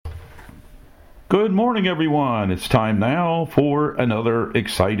Good morning, everyone. It's time now for another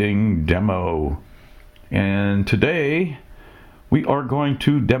exciting demo. And today we are going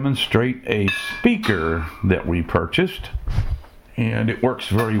to demonstrate a speaker that we purchased. And it works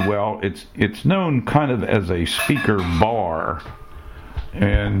very well. It's known kind of as a speaker bar.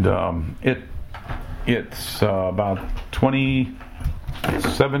 And it's about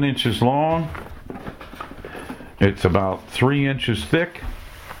 27 inches long. It's about 3 inches thick.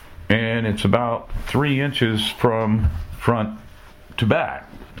 And it's about 3 inches from front to back.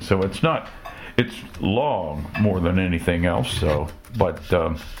 So it's long more than anything else. But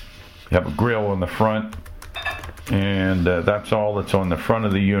you have a grill on the front, and that's all that's on the front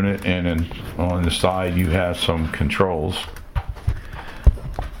of the unit. And then on the side, you have some controls.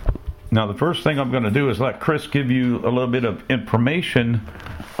 Now, the first thing I'm going to do is let Chris give you a little bit of information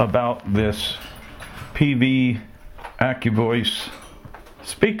about this PV AccuVoice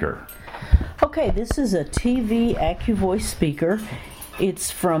speaker. Okay, this is a TV AccuVoice speaker.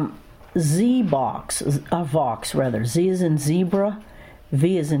 It's from Vox. Z is in zebra,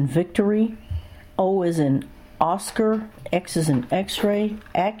 V is in victory, O is in Oscar, X is in X-ray,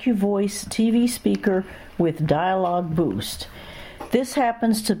 AccuVoice TV speaker with dialogue boost. This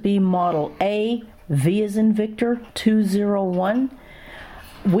happens to be model A, V is in Victor, 201.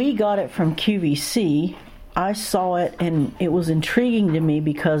 We got it from QVC. I saw it and it was intriguing to me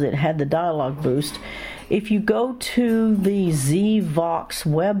because it had the dialogue boost. If you go to the Zvox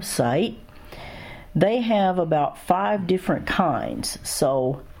website, they have about 5 different kinds.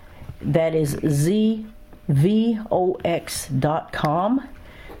 So that is zvox.com.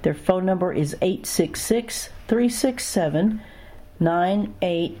 Their phone number is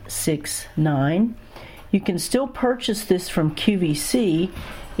 866-367-9869. You can still purchase this from QVC.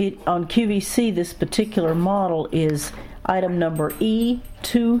 On QVC, this particular model is item number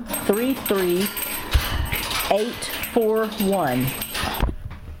E233841.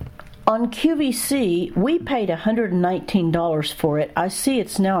 On QVC, we paid $119 for it. I see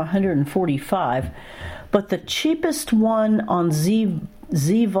it's now $145, but the cheapest one on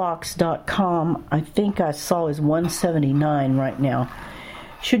Zvox.com, I think I saw is $179 right now.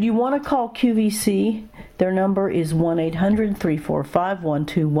 Should you want to call QVC, their number is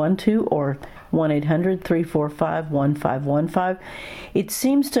 1-800-345-1212 or 1-800-345-1515. It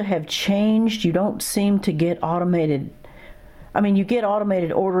seems to have changed. You don't seem to get automated. I mean, you get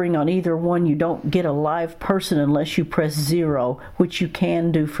automated ordering on either one. You don't get a live person unless you press 0, which you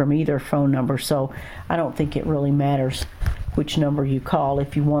can do from either phone number. So I don't think it really matters which number you call.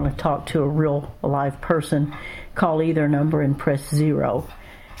 If you want to talk to a live person, call either number and press 0.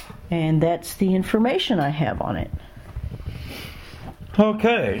 And that's the information I have on it.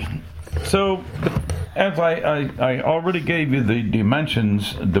 Okay, so as I already gave you the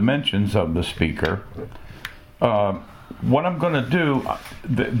dimensions of the speaker, what I'm going to do,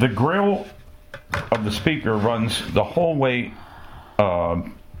 the grill of the speaker runs the whole way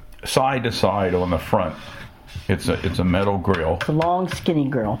side to side on the front. It's a metal grill. It's a long, skinny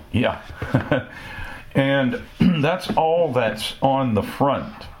grill. Yeah, and that's all that's on the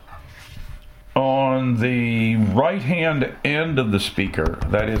front. On the right-hand end of the speaker,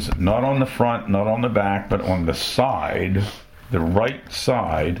 that is not on the front, not on the back, but on the side, the right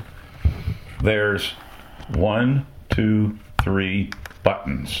side, there's 1, 2, 3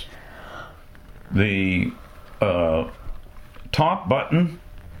 buttons. The top button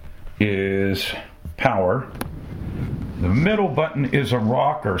is power. The middle button is a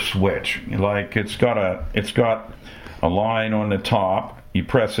rocker switch. Like it's got a line on the top. You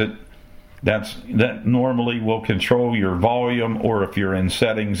press it. That normally will control your volume, or if you're in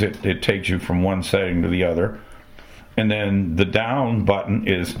settings, it takes you from one setting to the other. And then the down button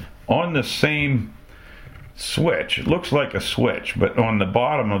is on the same switch. It looks like a switch, but on the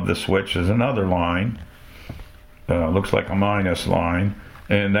bottom of the switch is another line. Looks like a minus line,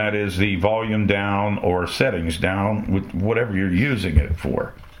 and that is the volume down or settings down, with whatever you're using it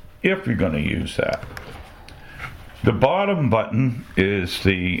for, if you're going to use that. The bottom button is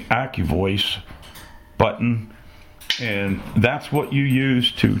the AccuVoice button, and that's what you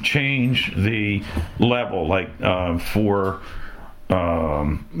use to change the level, like for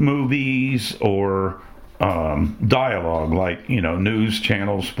movies or dialogue, like news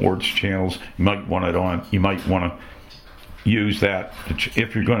channels, sports channels. You might want it on. You might want to use that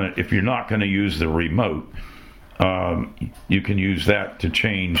if you're not going to use the remote. You can use that to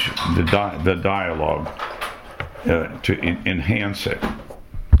change the dialogue. To enhance it.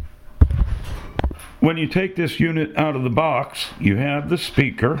 When you take this unit out of the box, you have the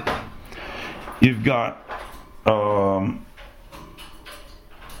speaker. You've got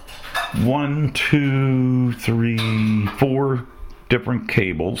one, two, three, four different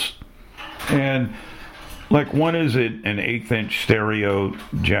cables. And like one is an 1/8" stereo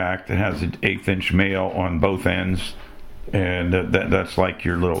jack that has an 1/8" male on both ends. And that's like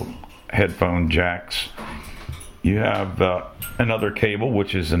your little headphone jacks. You have another cable,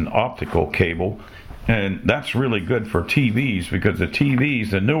 which is an optical cable. And that's really good for TVs because the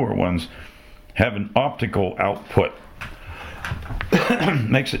TVs, the newer ones, have an optical output.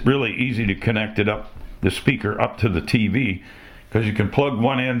 Makes it really easy to connect the speaker up to the TV, because you can plug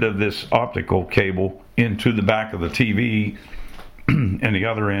one end of this optical cable into the back of the TV and the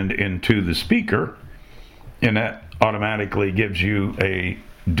other end into the speaker, and that automatically gives you a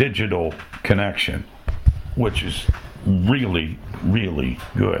digital connection, which is really, really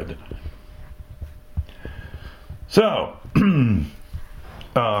good. So,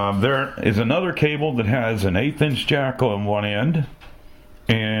 there is another cable that has an 1/8" jack on one end,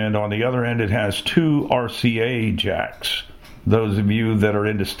 and on the other end it has two RCA jacks. Those of you that are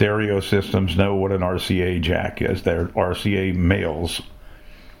into stereo systems know what an RCA jack is. They're RCA males,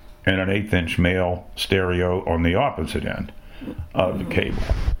 and an 1/8" male stereo on the opposite end of the cable.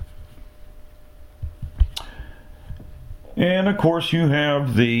 And of course you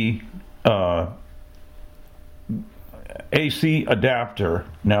have the AC adapter.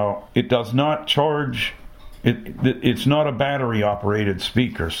 Now, it does not charge, it's not a battery operated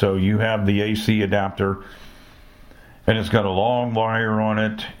speaker, so you have the AC adapter, and it's got a long wire on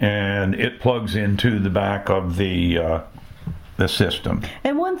it, and it plugs into the back of the system.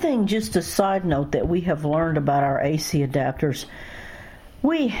 And one thing, just a side note that we have learned about our AC adapters,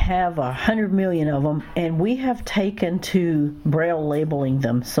 we have 100 million of them, and we have taken to braille labeling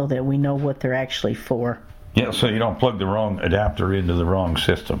them so that we know what they're actually for. Yeah, so you don't plug the wrong adapter into the wrong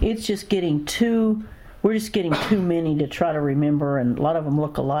system. It's just we're just getting too many to try to remember, and a lot of them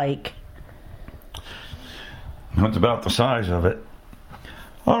look alike. That's about the size of it.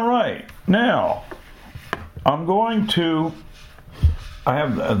 All right, now I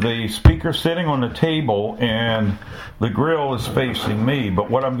have the speaker sitting on the table and the grill is facing me, but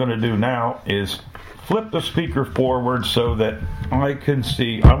what I'm going to do now is flip the speaker forward so that I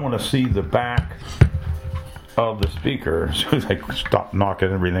want to see the back of the speaker, so I can stop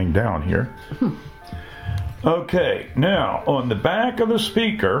knocking everything down here. Okay, now on the back of the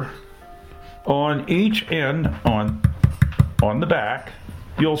speaker, on each end, on the back,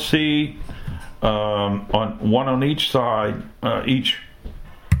 you'll see on one on each side, each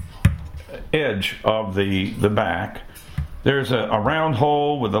edge of the back, there's a round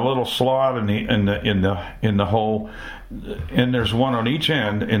hole with a little slot in the hole, and there's one on each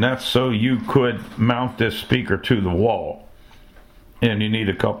end, and that's so you could mount this speaker to the wall. And you need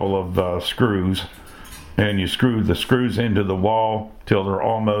a couple of screws, and you screw the screws into the wall till they're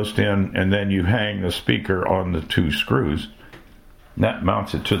almost in, and then you hang the speaker on the two screws. That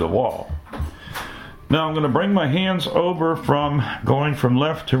mounts it to the wall. Now I'm going to bring my hands over going from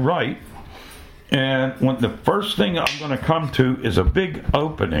left to right, and the first thing I'm going to come to is a big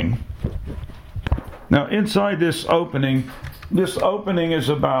opening. Now inside this opening is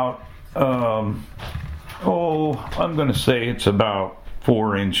about, I'm going to say it's about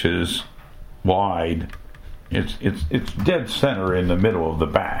 4 inches wide. It's dead center in the middle of the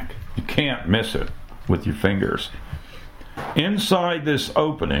back. You can't miss it with your fingers. Inside this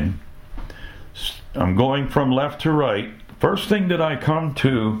opening, I'm going from left to right. First thing that I come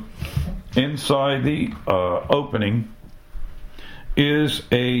to inside the opening is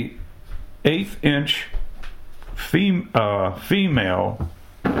a 1/8" female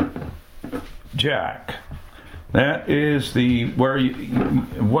jack. That is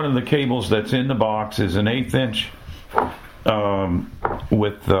one of the cables that's in the box is an 1/8"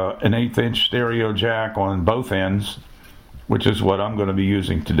 with an 1/8" stereo jack on both ends, which is what I'm going to be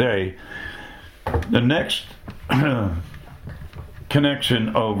using today. The next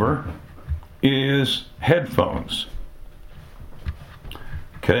connection over is headphones.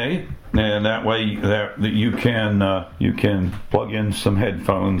 Okay, and that way that you can plug in some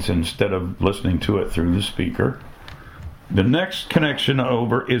headphones instead of listening to it through the speaker. The next connection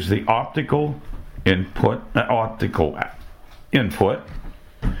over is the optical input.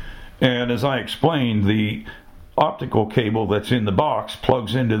 And as I explained, the optical cable that's in the box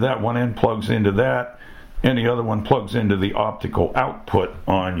plugs into that one end, plugs into that, and the other one plugs into the optical output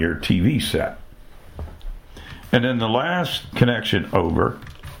on your TV set. And then the last connection over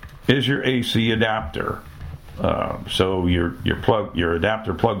is your AC adapter. So your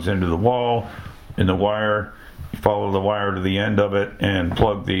adapter plugs into the wall, in the wire. You follow the wire to the end of it and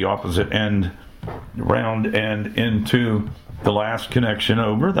plug the opposite end, round end, into the last connection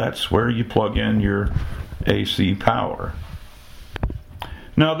over, that's where you plug in your AC power.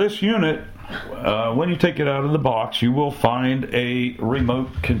 Now this unit, when you take it out of the box, you will find a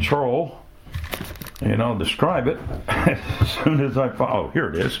remote control, and I'll describe it as soon as I follow. Oh, here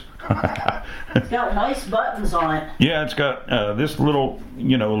it is. It's got nice buttons on it. Yeah, it's got this little,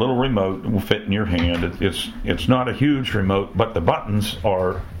 little remote will fit in your hand. It's not a huge remote, but the buttons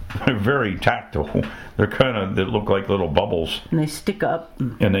are very tactile. They look like little bubbles. And they stick up.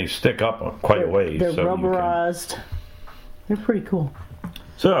 And they stick up quite a ways. They're rubberized. They're pretty cool.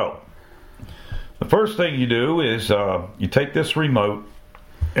 So, the first thing you do is you take this remote,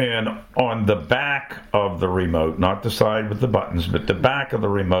 and on the back of the remote, not the side with the buttons, but the back of the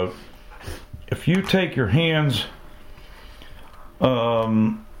remote, if you take your hands,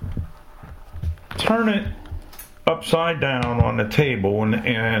 turn it upside down on the table,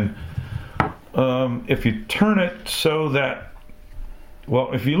 and if you turn it so that,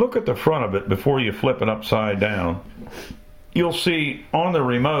 well, if you look at the front of it before you flip it upside down, you'll see on the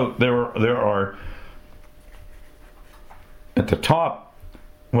remote there are at the top,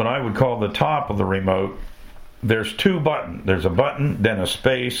 what I would call the top of the remote, there's two buttons. There's a button, then a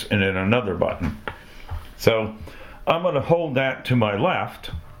space, and then another button. So I'm going to hold that to my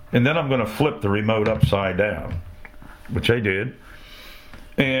left, and then I'm going to flip the remote upside down, which I did,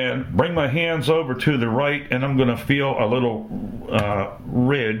 and bring my hands over to the right, and I'm going to feel a little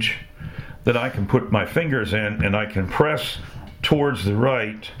ridge that I can put my fingers in, and I can press towards the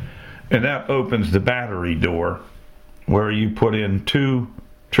right, and that opens the battery door where you put in two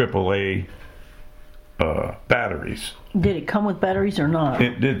AAA batteries. Did it come with batteries or not?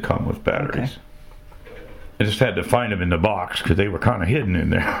 It did come with batteries. Okay. I just had to find them in the box because they were kind of hidden in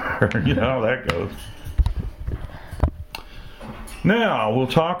there. You know how that goes. Now we'll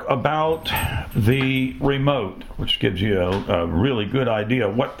talk about the remote, which gives you a really good idea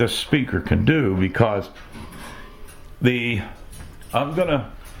of what this speaker can do, because I'm going to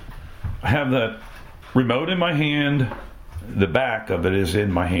have the remote in my hand, the back of it is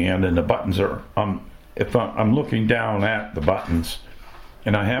in my hand, and the buttons are, if I'm looking down at the buttons,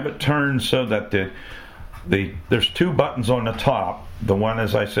 and I have it turned so that there's two buttons on the top. The one,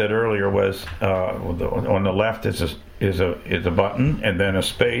 as I said earlier, was on the left is a button, and then a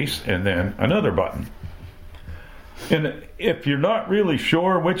space, and then another button. And if you're not really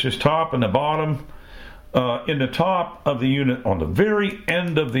sure which is top and the bottom, in the top of the unit, on the very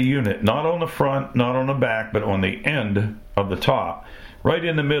end of the unit, not on the front, not on the back, but on the end of the top, right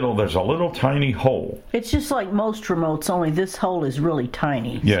in the middle, there's a little tiny hole. It's just like most remotes, only this hole is really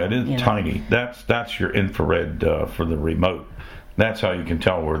tiny. Yeah, it is tiny. That's your infrared for the remote. That's how you can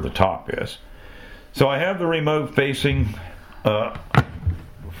tell where the top is. So I have the remote facing,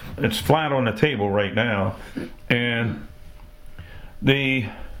 it's flat on the table right now, and the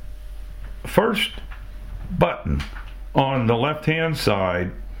first button on the left-hand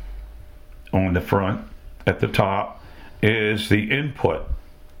side on the front at the top is the input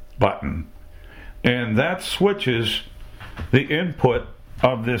button, and that switches the input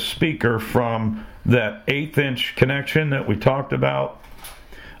of this speaker from that 1/8" connection that we talked about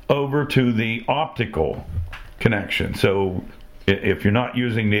over to the optical connection. So if you're not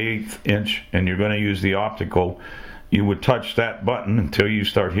using the 1/8" and you're going to use the optical, you would touch that button until you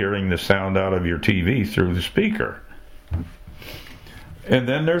start hearing the sound out of your TV through the speaker. And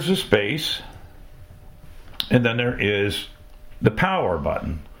then there's a space, and then there is the power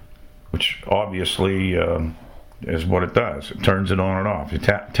button, which obviously is what it does. It turns it on and off. You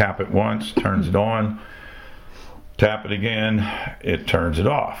tap it once, turns it on. Tap it again, it turns it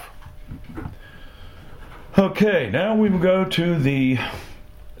off. Okay, now we will go to the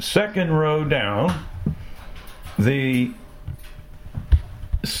second row down. The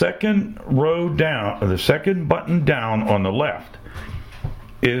second row down, or the second button down on the left,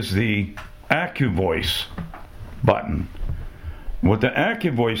 is the AccuVoice button. What the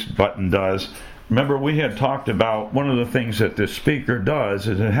AccuVoice button does, remember we had talked about one of the things that this speaker does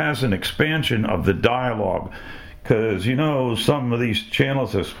is it has an expansion of the dialogue, because some of these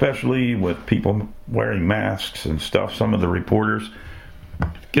channels, especially with people wearing masks and stuff, some of the reporters,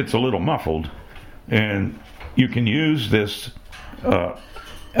 gets a little muffled, and you can use this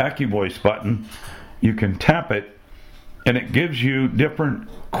AccuVoice button. You can tap it, and it gives you different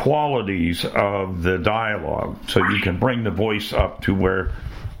qualities of the dialogue, so you can bring the voice up to where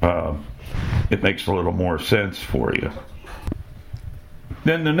it makes a little more sense for you.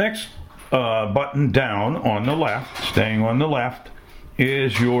 Then the next button down on the left, staying on the left,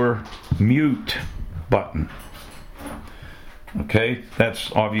 is your mute button. Okay,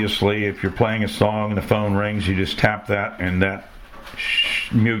 that's obviously if you're playing a song and the phone rings, you just tap that and that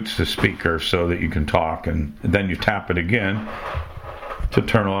mutes the speaker so that you can talk, and then you tap it again to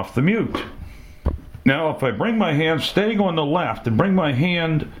turn off the mute. Now, if I bring my hand, staying on the left, and bring my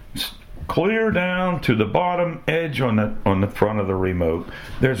hand clear down to the bottom edge on the front of the remote,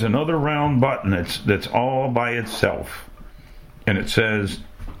 there's another round button that's all by itself, and it says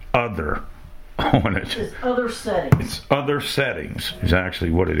Other on it. It's Other Settings. It's Other Settings is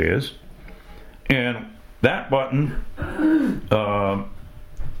actually what it is, and that button,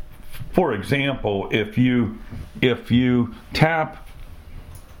 for example, if you tap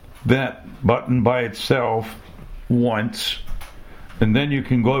that button by itself once, and then you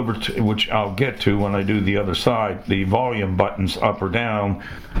can go over to, which I'll get to when I do the other side, the volume buttons up or down,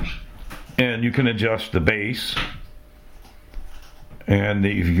 and you can adjust the bass. And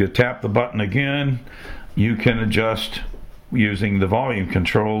if you tap the button again, you can adjust using the volume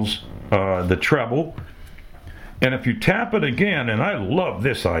controls, the treble. And if you tap it again, and I love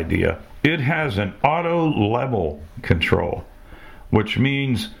this idea, it has an auto level control, which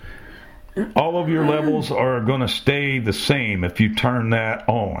means all of your levels are going to stay the same if you turn that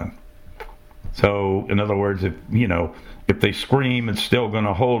on. So, in other words, if they scream, it's still going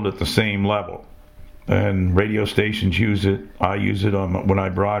to hold at the same level. And radio stations use it. I use it when I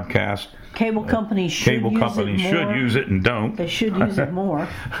broadcast. Cable companies should use it and don't. They should use it more.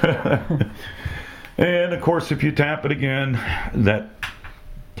 And, of course, if you tap it again, that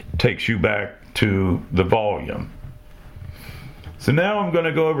takes you back to the volume. So now I'm going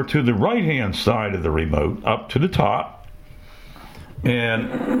to go over to the right-hand side of the remote, up to the top.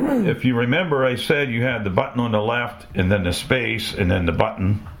 And if you remember, I said you had the button on the left, and then the space, and then the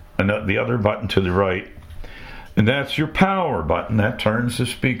button, and the other button to the right. And that's your power button. That turns the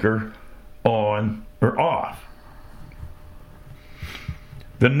speaker on or off.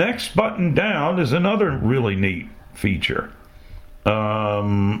 The next button down is another really neat feature.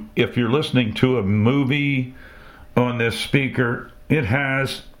 If you're listening to a movie on this speaker,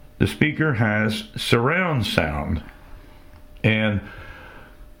 the speaker has surround sound. And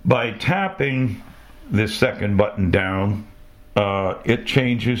by tapping this second button down, it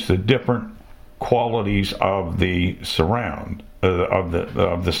changes the different qualities of the surround of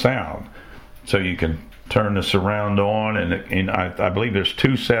the sound. So you can turn the surround on, and I believe there's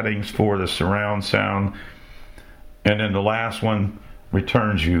 2 settings for the surround sound, and then the last one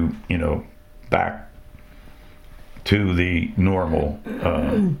returns you back to the normal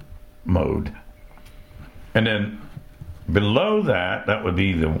mode. And then below that would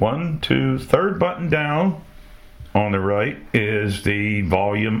be the third button down on the right is the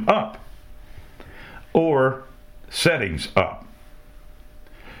volume up or settings up.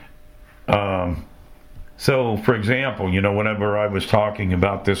 So, for example, whenever I was talking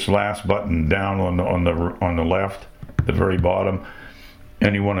about this last button down on the left, the very bottom,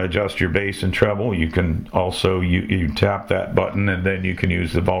 and you want to adjust your bass and treble, you can also you tap that button, and then you can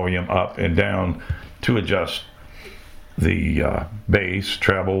use the volume up and down to adjust the bass,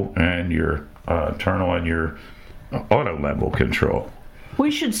 treble, and your turn on your auto level control.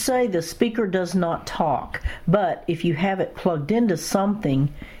 We should say the speaker does not talk, but if you have it plugged into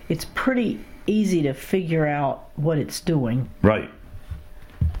something, it's pretty easy to figure out what it's doing. Right.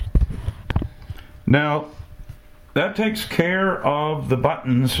 Now, that takes care of the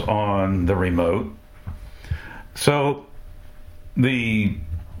buttons on the remote. So, if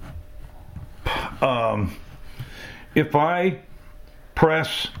I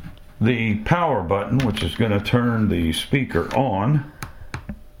press the power button, which is going to turn the speaker on,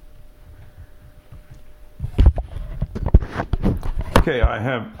 okay,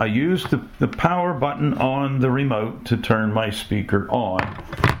 I used the power button on the remote to turn my speaker on.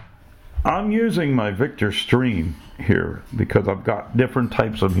 I'm using my Victor Stream here because I've got different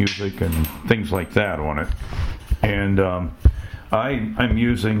types of music and things like that on it. And I'm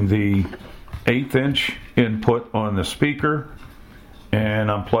using the 1/8" input on the speaker, and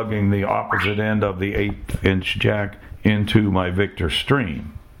I'm plugging the opposite end of the 1/8" jack into my Victor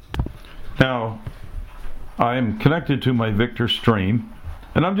Stream. Now, I'm connected to my Victor Stream,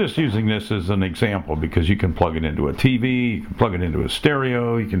 and I'm just using this as an example because you can plug it into a TV, you can plug it into a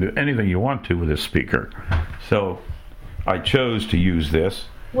stereo, you can do anything you want to with this speaker. So I chose to use this.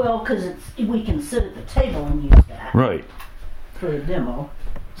 Well, because we can sit at the table and use that. Right. For the demo.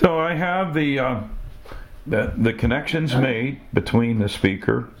 So I have the connections made between the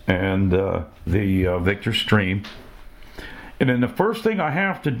speaker and the Victor Stream. And then the first thing I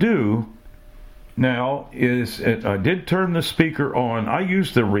have to do now is I did turn the speaker on. I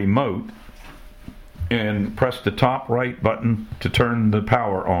used the remote and pressed the top right button to turn the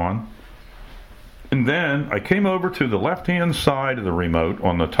power on. And then I came over to the left-hand side of the remote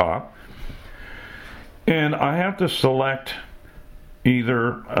on the top, and I have to select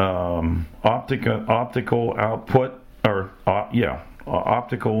either optical output, or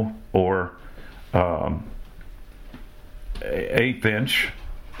optical, or 1/8 inch,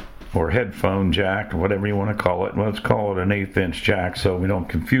 or headphone jack, or whatever you want to call it. Let's call it an 1/8 inch jack so we don't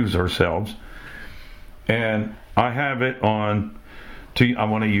confuse ourselves. And I have it on. I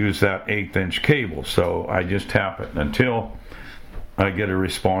want to use that 1/8 inch cable, so I just tap it until I get a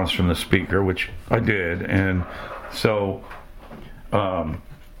response from the speaker, which I did. And so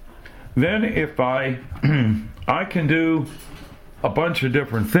then if I can do a bunch of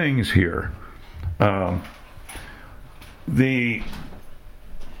different things here. The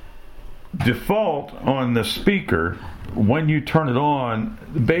default on the speaker, when you turn it on,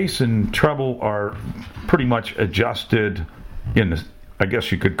 the bass and treble are pretty much adjusted in the, I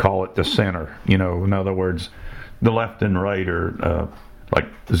guess you could call it the center. You know, in other words, the left and right are like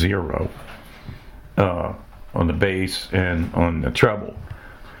 0 on the bass and on the treble.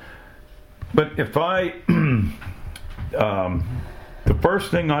 But if I, the first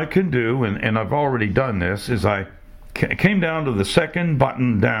thing I can do, and I've already done this, is I came down to the second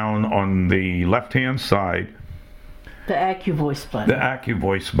button down on the left-hand side. The AccuVoice button. The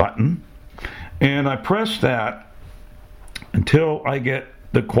AccuVoice button. And I press that until I get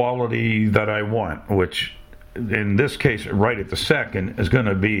the quality that I want, which in this case, right at the second, is going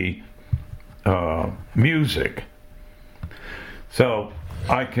to be music. So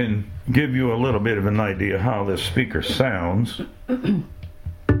I can give you a little bit of an idea how this speaker sounds.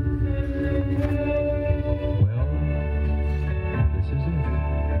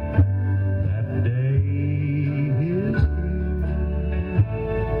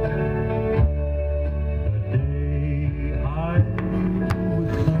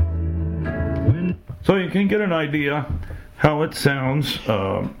 So you can get an idea how it sounds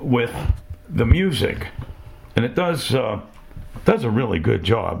with the music, and it does a really good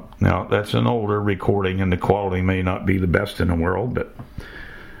job. Now that's an older recording, and the quality may not be the best in the world, but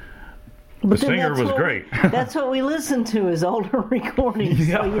the singer was great. That's what we listen to, is older recordings.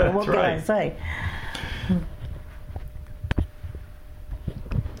 Yeah, so, you know, what that's can right. I say?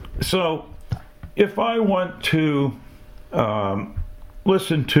 So if I want to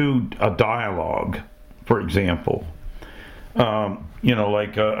listen to a dialogue, for example, you know,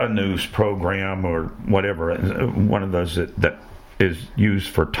 like a news program or whatever, one of those that is used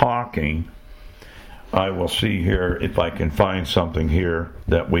for talking, I will see here if I can find something here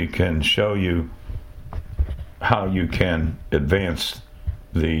that we can show you how you can advance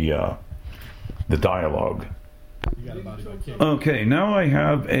the dialogue. Okay, now I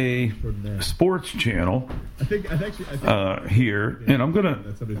have a sports channel here, and I'm going to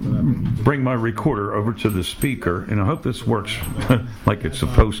bring my recorder over to the speaker, and I hope this works like it's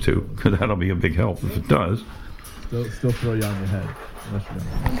supposed to, because that'll be a big help if it does. Still throw you on your head.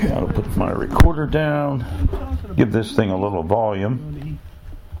 Okay, I'll put my recorder down, give this thing a little volume.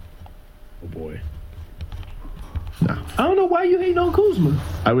 Oh boy. I don't know why you hating on Kuzma.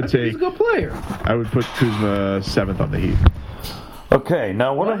 He's a good player. I would put Kuzma 7th on the Heat. Okay,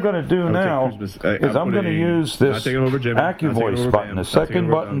 now what I'm going to do now is I'm going to use this AccuVoice button, the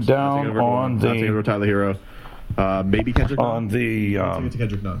second button down on the Tyler Hero. Maybe Kendrick Nunn. on the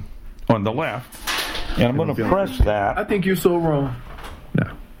Kendrick Nunn. on the left, and I'm going to press that. I think you're so wrong.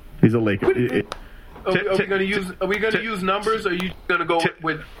 No, he's a Laker. Are we going to use numbers, or are you going to go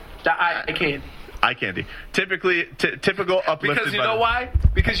with the eye candy? Eye candy. Typical uplifted. Because you know why?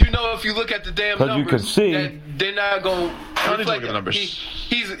 Because you know if you look at the damn numbers, you can see that they're not going to reflect the numbers.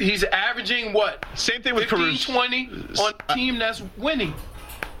 He's averaging what? Same thing with 15-20 on a team that's winning.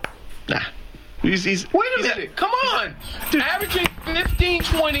 Nah. Wait a minute. Come on. Dude. Averaging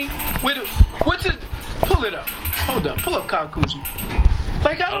 15-20 with what's it? Pull it up. Hold up. Pull up Kyle Kuzma.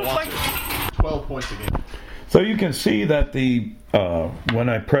 Like I don't like 12 points a game. So you can see that the when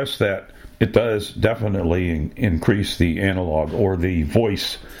I press that, it does definitely increase the analog or the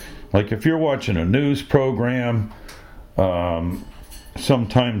voice. Like if you're watching a news program,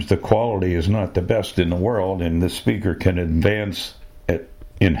 sometimes the quality is not the best in the world, and the speaker can enhance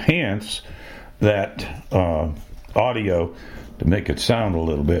that audio to make it sound a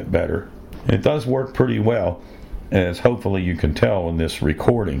little bit better. It does work pretty well, as hopefully you can tell in this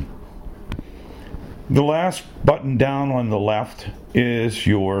recording. The last button down on the left is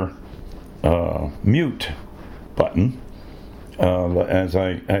your mute button, as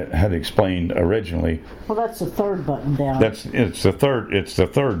I had explained originally. Well, that's the third button down. It's the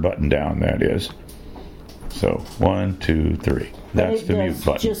third button down. That is. So 1, 2, 3. That's the mute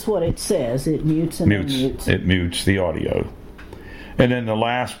button. Just what it says. It mutes and unmutes. It mutes the audio. And then the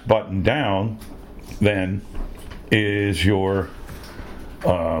last button down then is your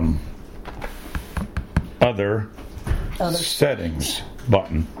other settings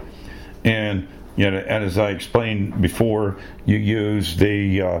button. And and as I explained before, you use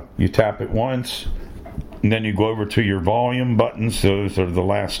the you tap it once, and then you go over to your volume buttons. Those are the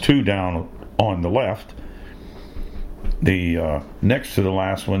last two down on the left. The next to the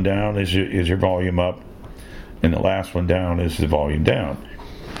last one down is your volume up, and the last one down is the volume down.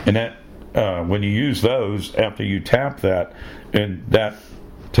 And that when you use those, after you tap that, and that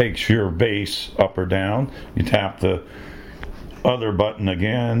takes your bass up or down, you tap the other button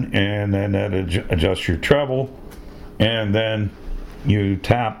again, and then that adjusts your treble, and then you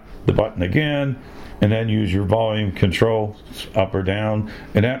tap the button again, and then use your volume control up or down,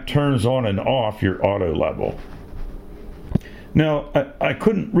 and that turns on and off your auto level. Now, I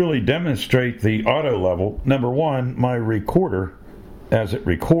couldn't really demonstrate the auto level. Number one, my recorder, as it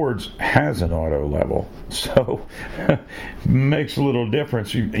records, has an auto level, so makes a little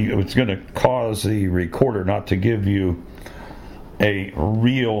difference. It's going to cause the recorder not to give you a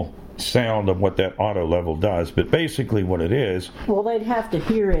real sound of what that auto level does, but basically what it is. Well, they'd have to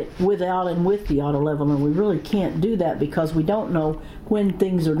hear it without and with the auto level, and we really can't do that because we don't know when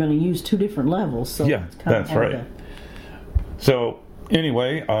things are going to use two different levels. So yeah, it's kind that's right. So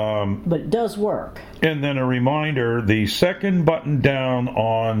anyway, but it does work. And then a reminder: the second button down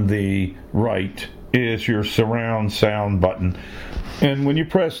on the right is your surround sound button, and when you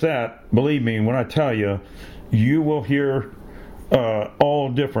press that, believe me when I tell you, you will hear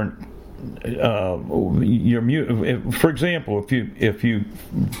all different. Your for example, if you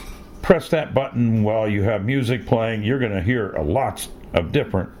press that button while you have music playing, you're going to hear a lot of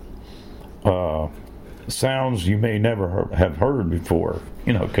different sounds you may never have heard before.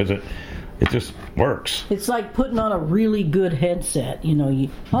 Because it just works. It's like putting on a really good headset. I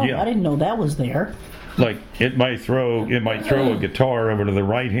didn't know that was there. Like it might throw a guitar over to the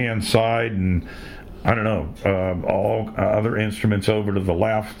right hand side, and I don't know, all other instruments over to the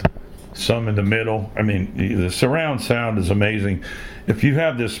left, some in the middle. I mean, the surround sound is amazing. If you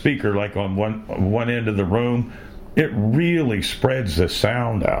have this speaker like on one end of the room, it really spreads the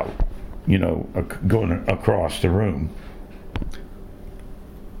sound out, going across the room.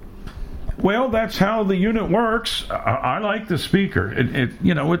 Well, that's how the unit works. I like the speaker. It's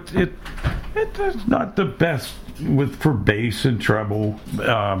not the best for bass and treble,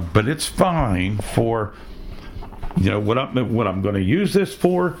 but it's fine for what I'm going to use this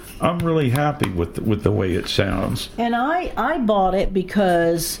for. I'm really happy with the way it sounds. And I bought it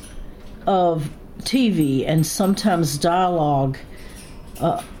because of TV, and sometimes dialogue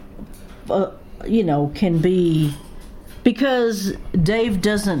can be, because Dave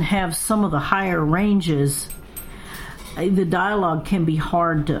doesn't have some of the higher ranges. The dialogue can be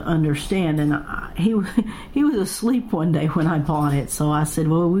hard to understand, and he was asleep one day when I bought it, so I said,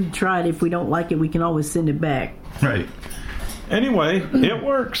 well, we've tried. If we don't like it, we can always send it back. Right. Anyway, it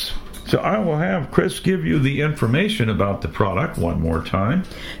works. So I will have Chris give you the information about the product one more time.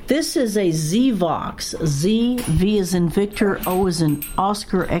 This is a ZVox. Z, V as in Victor, O as in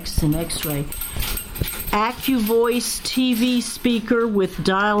Oscar, X as in X-ray. AccuVoice TV speaker with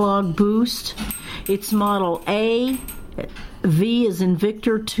dialogue boost. It's model A, V as in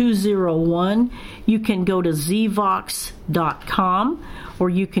Victor 201. You can go to zvox.com, or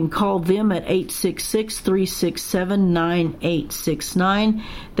you can call them at 866-367-9869.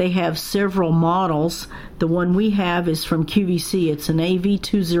 They have several models. The one we have is from QVC. It's an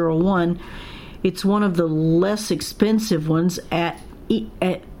AV201. It's one of the less expensive ones at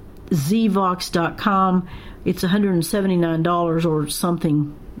zvox.com. It's $179 or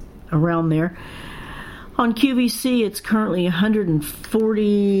something around there. On QVC, it's currently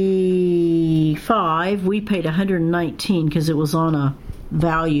 $145. We paid $119 because it was on a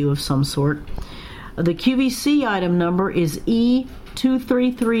value of some sort. The QVC item number is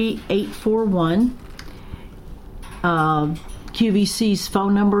E233841. QVC's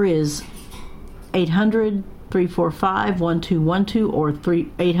phone number is 800-345-1212 or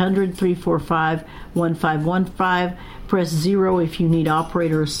 800-345-1515. Press 0 if you need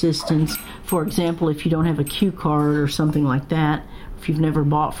operator assistance. For example, if you don't have a Q card or something like that, if you've never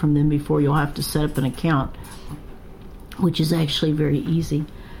bought from them before, you'll have to set up an account, which is actually very easy.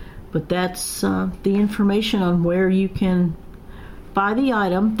 But that's the information on where you can buy the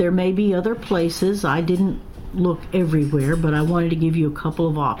item. There may be other places. I didn't look everywhere, but I wanted to give you a couple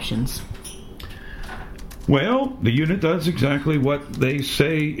of options. Well, the unit does exactly what they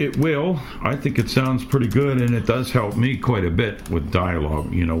say it will. I think it sounds pretty good, and it does help me quite a bit with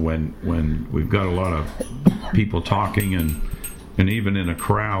dialogue. You know, when we've got a lot of people talking and even in a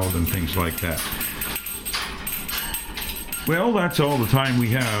crowd and things like that. Well, that's all the time we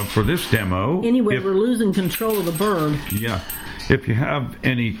have for this demo. Anyway, we're losing control of the bird. Yeah. If you have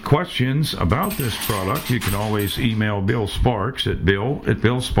any questions about this product, you can always email Bill Sparks at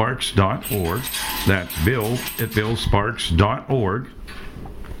bill@billsparks.org. That's bill@billsparks.org.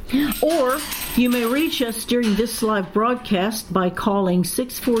 Or you may reach us during this live broadcast by calling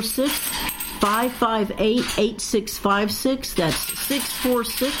 646-558-8656. That's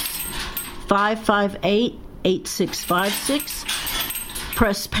 646-558-8656.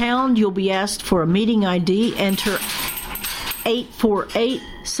 Press pound. You'll be asked for a meeting ID. Enter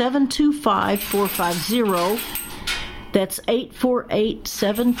 848-725-450. That's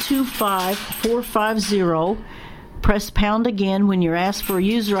 848-725-450. Press pound again when you're asked for a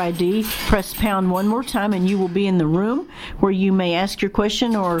user ID. Press pound one more time and you will be in the room where you may ask your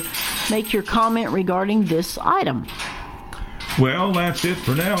question or make your comment regarding this item. Well, that's it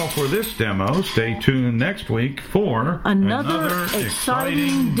for now for this demo. Stay tuned next week for another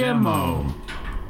exciting demo.